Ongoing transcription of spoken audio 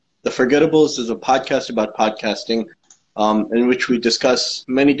Forgettables is a podcast about podcasting, in which we discuss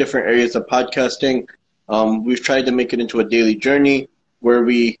many different areas of podcasting. We've tried to make it into a daily journey where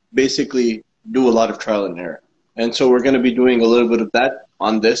we basically do a lot of trial and error. And so we're going to be doing a little bit of that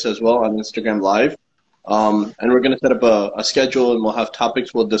on this as well on Instagram Live. And we're going to set up a schedule, and we'll have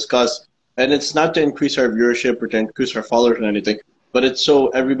topics we'll discuss. And it's not to increase our viewership or to increase our followers or anything, but it's so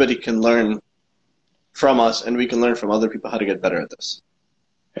everybody can learn from us and we can learn from other people how to get better at this.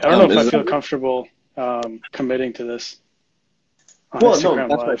 I don't know if I feel comfortable committing to this on Instagram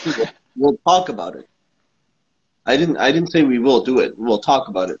that's Live. what we'll talk about it. I didn't say we will do it. We'll talk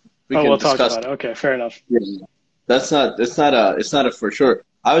about it. We'll talk about it. Okay, fair enough. Yeah. It's not a for sure.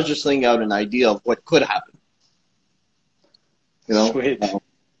 I was just laying out an idea of what could happen. Sweet.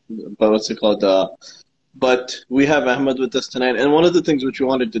 But what's it called? But we have Ahmed with us tonight, and one of the things which we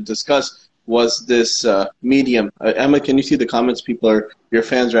wanted to discuss was this medium. Ahmed, can you see the comments? Your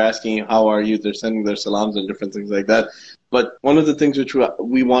fans are asking you, how are you? They're sending their salams and different things like that. But one of the things which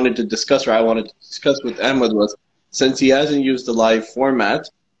we wanted to discuss, or I wanted to discuss with Ahmed, was since he hasn't used the live format,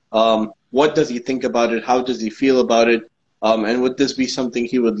 what does he think about it? How does he feel about it? And would this be something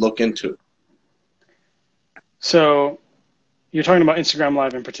he would look into? So you're talking about Instagram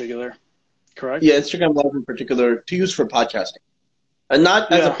Live in particular, correct? Yeah, Instagram Live in particular to use for podcasting. And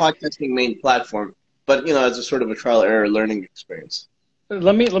not as a podcasting main platform, but as a sort of a trial error learning experience.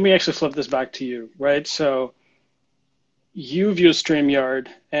 Let me actually flip this back to you, right? So you've used StreamYard,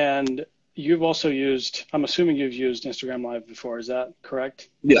 and you've also used, I'm assuming you've used Instagram Live before. Is that correct?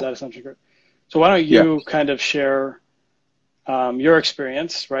 Yeah. Is that assumption correct? So why don't you kind of share your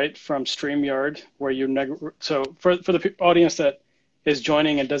experience, right, from StreamYard, where so for the audience that is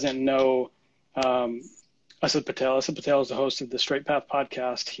joining and doesn't know Asad Patel. Asad Patel is the host of the Straight Path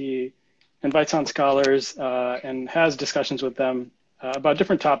podcast. He invites on scholars and has discussions with them about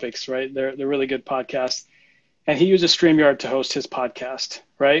different topics, right? They're really good podcasts. And he uses StreamYard to host his podcast,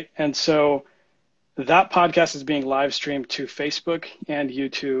 right? And so that podcast is being live streamed to Facebook and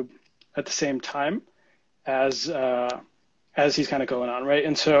YouTube at the same time as he's kind of going on, right?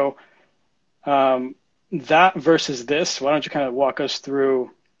 And so that versus this, why don't you kind of walk us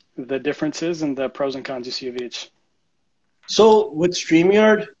through the differences and the pros and cons you see of each? So with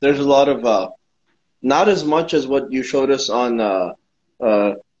StreamYard, there's a lot of, not as much as what you showed us on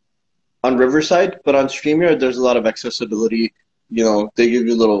Riverside, but on StreamYard, there's a lot of accessibility. They give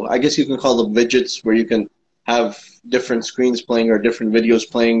you little, I guess you can call them widgets, where you can have different screens playing or different videos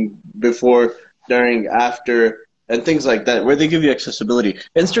playing before, during, after, and things like that, where they give you accessibility.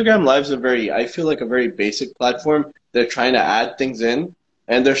 Instagram Live is I feel like a very basic platform. They're trying to add things in,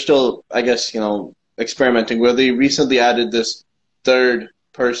 and they're still, I guess, experimenting, where they recently added this third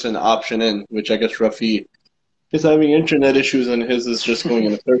person option in, which I guess Rafi is having internet issues and his is just going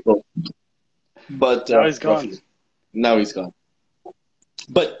in a circle. But now he's gone. Now he's gone.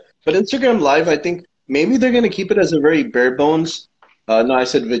 But Instagram Live, I think maybe they're going to keep it as a very bare bones, no, I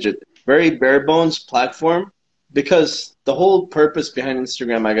said widget, very bare bones platform, because the whole purpose behind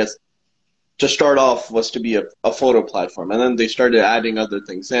Instagram, I guess, to start off was to be a photo platform. And then they started adding other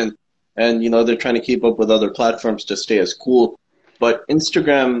things in. And, they're trying to keep up with other platforms to stay as cool. But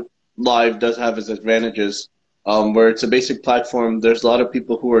Instagram Live does have its advantages, where it's a basic platform. There's a lot of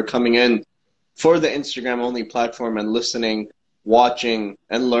people who are coming in for the Instagram-only platform and listening, watching,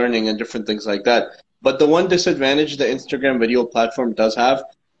 and learning and different things like that. But the one disadvantage the Instagram video platform does have,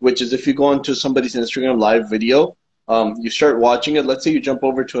 which is if you go into somebody's Instagram Live video, you start watching it. Let's say you jump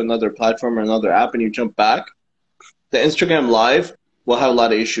over to another platform or another app and you jump back. The Instagram Live will have a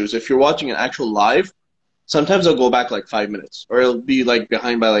lot of issues. If you're watching an actual live, sometimes it'll go back like 5 minutes, or it'll be like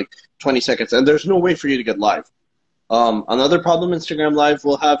behind by like 20 seconds, and there's no way for you to get live. Another problem Instagram Live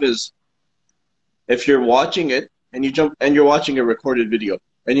will have is if you're watching it and you're watching a recorded video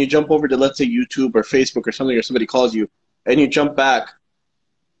and you jump over to, let's say, YouTube or Facebook or something, or somebody calls you and you jump back,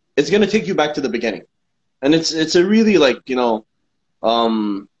 it's going to take you back to the beginning. And it's a really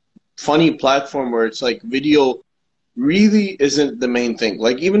funny platform where it's like video really isn't the main thing.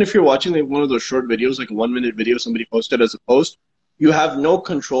 Like even if you're watching like one of those short videos, like a 1 minute video somebody posted as a post, you have no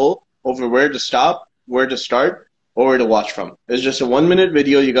control over where to stop, where to start, or where to watch from. It's just a 1 minute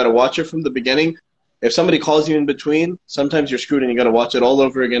video. You got to watch it from the beginning. If somebody calls you in between, sometimes you're screwed and you got to watch it all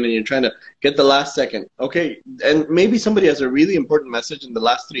over again, and you're trying to get the last second. Okay, and maybe somebody has a really important message in the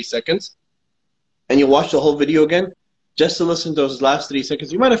last 3 seconds, and you watch the whole video again just to listen to those last 3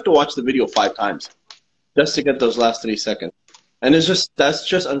 seconds. You might have to watch the video 5 times just to get those last 3 seconds. And that's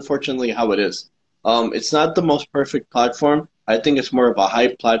just unfortunately how it is. It's not the most perfect platform. I think it's more of a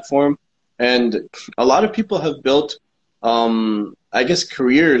hype platform. And a lot of people have built I guess,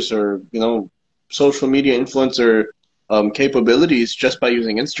 careers or, social media influencer capabilities just by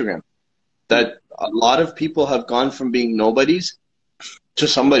using Instagram. That a lot of people have gone from being nobodies to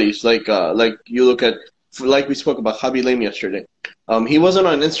somebody's. Like you look at, like we spoke about Javi Lame yesterday. He wasn't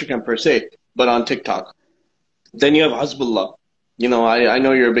on Instagram per se, but on TikTok. Then you have Hezbollah. I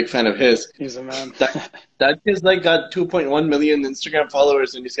know you're a big fan of his. He's a man. That kid's like got 2.1 million Instagram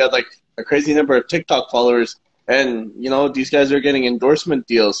followers, and he's got like a crazy number of TikTok followers. And these guys are getting endorsement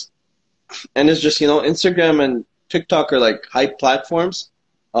deals. And it's just Instagram and TikTok are like hype platforms.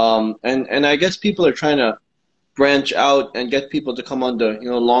 And I guess people are trying to branch out and get people to come on to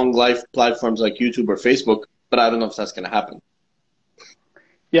long life platforms like YouTube or Facebook. But I don't know if that's going to happen.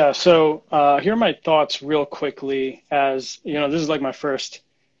 Yeah, so here are my thoughts real quickly. As this is like my first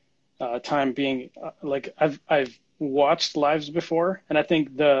time being like I've watched lives before, and I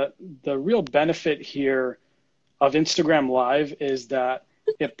think the real benefit here of Instagram Live is that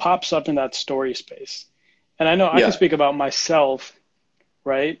it pops up in that story space. And I know I can speak about myself,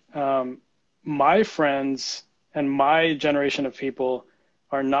 right? My friends and my generation of people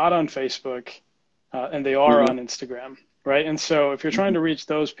are not on Facebook, and they are on Instagram. Right. And so if you're trying to reach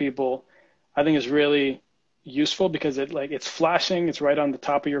those people, I think it's really useful because it's flashing, it's right on the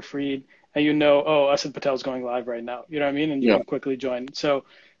top of your feed, and oh, Asad Patel's going live right now. You know what I mean? And you can quickly join. So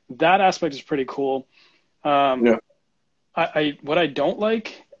that aspect is pretty cool. What I don't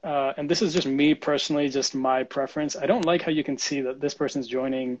like, and this is just me personally, just my preference, I don't like how you can see that this person's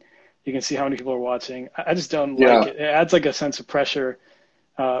joining. You can see how many people are watching. I just don't like it. It adds like a sense of pressure.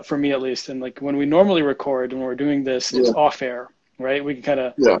 For me at least, and like when we normally record, when we're doing this, it's off air, right? We can kind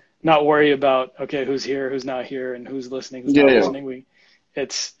of not worry about who's here, who's not here, and who's listening, who's not listening.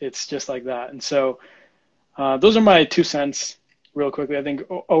 It's just like that. And so those are my 2 cents, real quickly. I think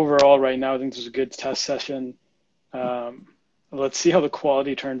overall, right now, I think this is a good test session. Let's see how the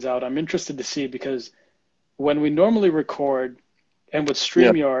quality turns out. I'm interested to see because when we normally record, and with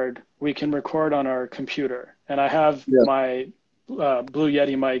StreamYard, we can record on our computer, and I have my Blue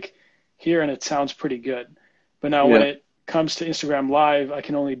Yeti mic here, and it sounds pretty good. But now when it comes to Instagram Live, I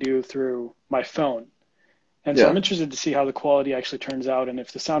can only do through my phone. And so I'm interested to see how the quality actually turns out, and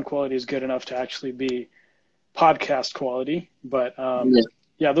if the sound quality is good enough to actually be podcast quality. But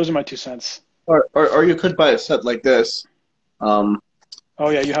those are my 2 cents. Or you could buy a set like this. Oh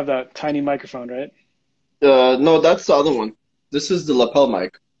yeah, you have that tiny microphone, right? No, that's the other one. This is the lapel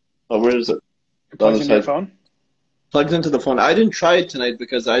mic. Oh, where is it? It plugs into your phone? Plugs into the phone. I didn't try it tonight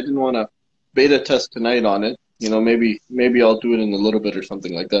because I didn't want to beta test tonight on it. Maybe I'll do it in a little bit or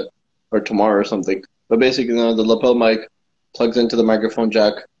something like that, or tomorrow or something. But basically, the lapel mic plugs into the microphone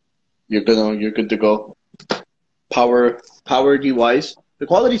jack. You're good to go. Power device. The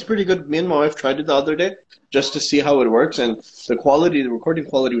quality is pretty good. Me and my wife tried it the other day just to see how it works, and the recording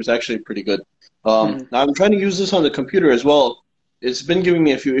quality was actually pretty good. Now I'm trying to use this on the computer as well. It's been giving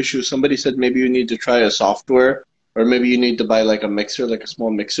me a few issues. Somebody said maybe you need to try a software, or maybe you need to buy like a mixer, like a small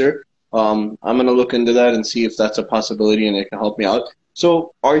mixer. I'm going to look into that and see if that's a possibility and it can help me out.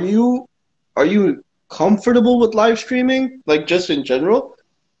 So are you comfortable with live streaming, like just in general?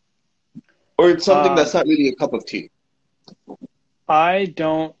 Or it's something that's not really a cup of tea? I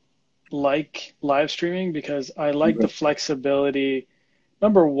don't like live streaming because I like the flexibility.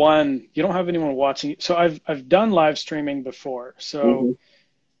 Number one, you don't have anyone watching. So I've done live streaming before. So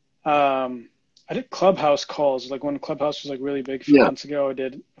I did Clubhouse calls, like when Clubhouse was like really big a few months ago. I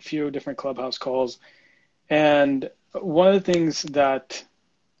did a few different Clubhouse calls. And one of the things that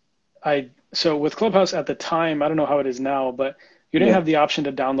so with Clubhouse at the time, I don't know how it is now, but you didn't have the option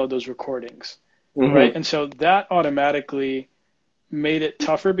to download those recordings, right? And so that automatically made it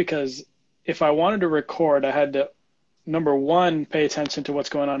tougher because if I wanted to record, I had to, number one, pay attention to what's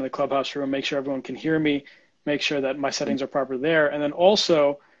going on in the Clubhouse room, make sure everyone can hear me, make sure that my settings are proper there. And then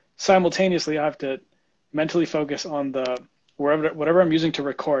also, simultaneously, I have to mentally focus on whatever I'm using to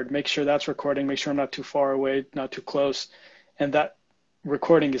record, make sure that's recording, make sure I'm not too far away, not too close, and that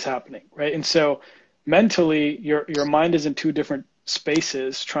recording is happening, right? And so mentally, your mind is in 2 different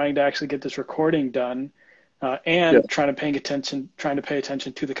spaces trying to actually get this recording done and trying to pay attention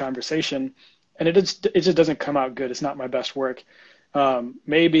to the conversation. And it just doesn't come out good. It's not my best work.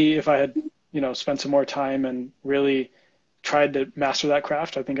 Maybe if I had, spent some more time and really tried to master that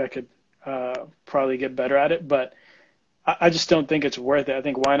craft, I think I could probably get better at it. But I just don't think it's worth it. I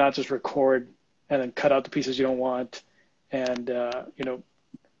think why not just record and then cut out the pieces you don't want and,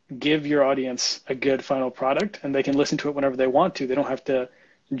 give your audience a good final product and they can listen to it whenever they want to. They don't have to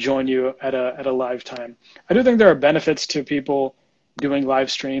join you at a live time. I do think there are benefits to people doing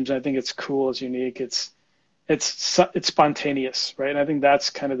live streams. I think it's cool. It's unique. It's it's spontaneous, right? And I think that's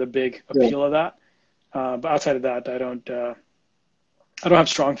kind of the big Yeah. appeal of that. But outside of that, I don't have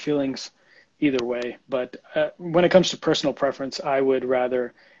strong feelings either way. But when it comes to personal preference, I would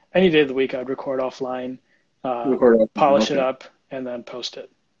rather any day of the week I'd record offline, Record. polish it Okay. up, and then post it.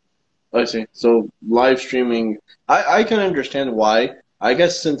 I see. So live streaming, I can understand why. I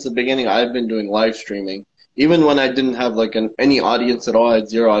guess since the beginning, I've been doing live streaming. Even when I didn't have like any audience at all, I had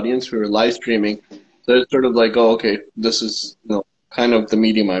zero audience. We were live streaming. So it's sort of like, oh, okay, this is kind of the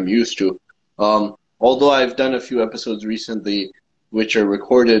medium I'm used to. Although I've done a few episodes recently, which are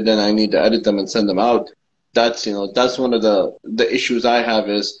recorded, and I need to edit them and send them out. That's one of the issues I have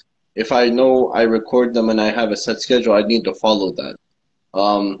is if I know I record them and I have a set schedule, I need to follow that.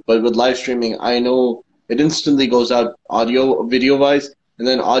 But with live streaming, I know it instantly goes out audio, video wise, and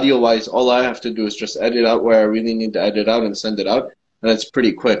then audio wise, all I have to do is just edit out where I really need to edit out and send it out, and it's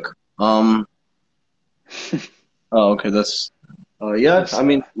pretty quick. Oh, okay, yeah. Yes, I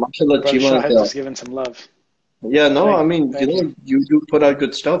mean, mashallah, Brother Chima Shahid is, just giving some love. yeah, no, I mean, Thank you. you do put out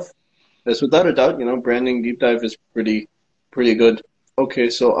good stuff. That's without a doubt, branding deep dive is pretty good. Okay,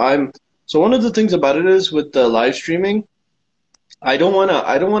 so one of the things about it is with the live streaming, I don't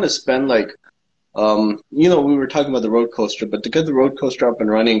wanna spend like we were talking about the road coaster, but to get the road coaster up and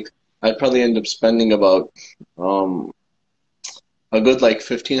running, I'd probably end up spending about um a good like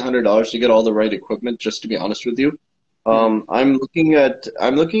 $1,500 to get all the right equipment, just to be honest with you. Hmm. I'm looking at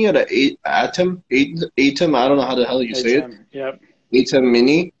a Atem, I don't know how the hell you say it. HM. Yep. Atem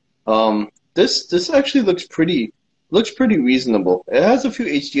Mini. This actually looks pretty reasonable. It has a few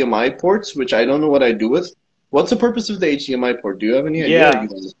HDMI ports, which I don't know what I do with. What's the purpose of the HDMI port? Do you have any idea? Or Yeah. you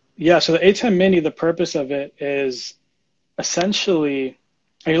don't? Yeah. So the A10 Mini, the purpose of it is essentially,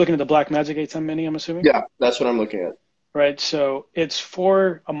 are you looking at the Blackmagic A10 Mini, I'm assuming? Yeah, that's what I'm looking at. Right. So it's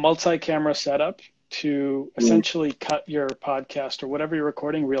for a multi-camera setup to Mm-hmm. essentially cut your podcast or whatever you're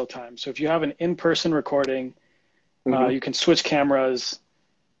recording real time. So if you have an in-person recording, Mm-hmm. you can switch cameras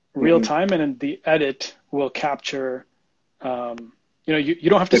real Mm-hmm. time, and then the edit will capture. You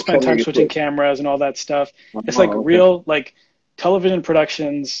don't have to The spend color time you switching put. cameras and all that stuff. It's like Oh, okay. real, like television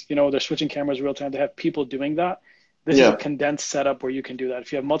productions. They're switching cameras real time. They have people doing that. This is a Yeah. condensed setup where you can do that.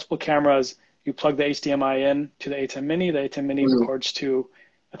 If you have multiple cameras, you plug the HDMI in to the A10 Mini. The A10 Mini Mm-hmm. records to,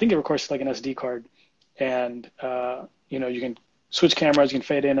 I think it records to like an SD card, and you can switch cameras. You can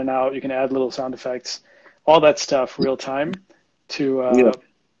fade in and out. You can add little sound effects, all that stuff real time to Yeah.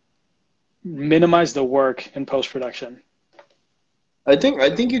 minimize the work in post production. I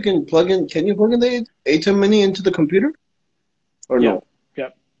think you can plug in. Can you plug in the Atem Mini into the computer or Yeah, no? yeah,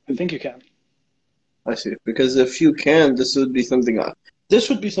 I think you can. I see. Because if you can, this would be something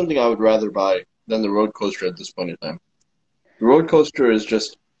I would rather buy than the road coaster at this point in time. The road coaster is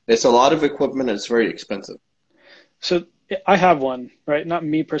just it's a lot of equipment and it's very expensive. So I have one, right? Not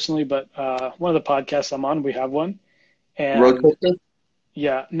me personally, but one of the podcasts I'm on, we have one. Road And coaster?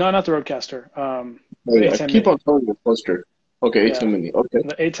 yeah, no, not the Roadcaster, Oh the yeah, I A10 keep on Mini. calling it coaster. Okay, Yeah, Atem Mini. Okay.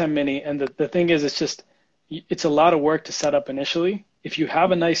 the A10 Mini. And the thing is, it's a lot of work to set up initially. If you have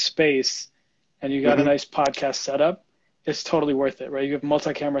a nice space and you got a Mm-hmm. nice podcast setup, it's totally worth it, right? You have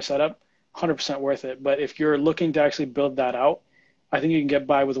multi-camera setup, 100% worth it. But if you're looking to actually build that out, I think you can get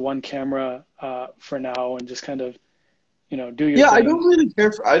by with one camera for now and just kind of, do your Yeah, I don't thing. really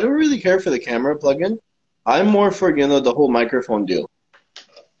care for I don't really care for the camera plugin. I'm more for the whole microphone deal.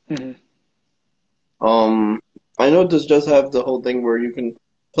 Hmm. Um, I know this does have the whole thing where you can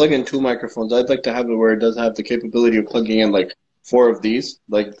plug in two microphones. I'd like to have it where it does have the capability of plugging in like four of these,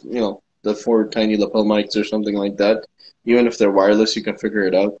 like the four tiny lapel mics or something like that. Even if they're wireless, you can figure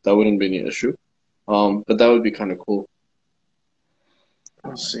it out. That wouldn't be any issue. But that would be kind of cool.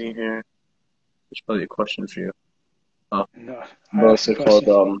 Let's see here. There's probably a question for you. Uh, No, I what's asked the it called?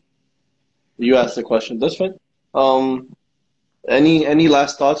 question. You asked the question. That's fine. Um, any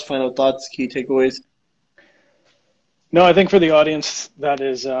last thoughts, final thoughts, key takeaways? No, I think for the audience that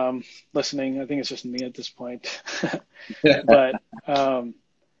is listening, I think it's just me at this point. But I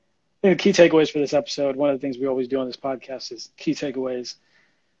think the key takeaways for this episode, one of the things we always do on this podcast is key takeaways.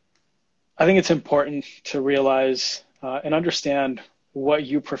 I think it's important to realize and understand what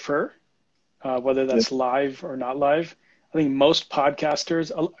you prefer, whether Yeah. that's live or not live. I think most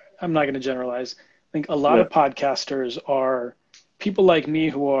podcasters, I'm not going to generalize, I think a lot Yeah. of podcasters are people like me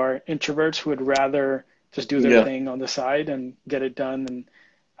who are introverts who would rather just do their Yeah. thing on the side and get it done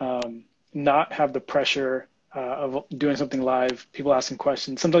and not have the pressure of doing something live, people asking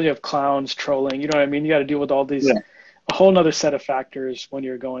questions. Sometimes you have clowns trolling, you know what I mean? You got to deal with all these, Yeah. a whole nother set of factors when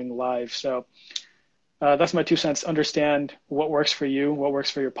you're going live. So that's my 2 cents. Understand what works for you, what works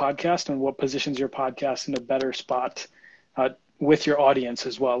for your podcast, and what positions your podcast in a better spot with your audience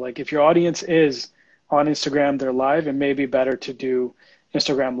as well. Like if your audience is on Instagram, they're live, it may be better to do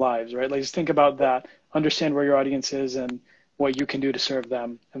Instagram lives, right? Like just think about that, understand where your audience is and what you can do to serve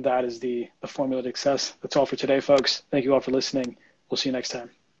them. And that is the formula to success. That's all for today, folks. Thank you all for listening. We'll see you next time.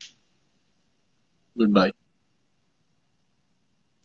 Goodbye.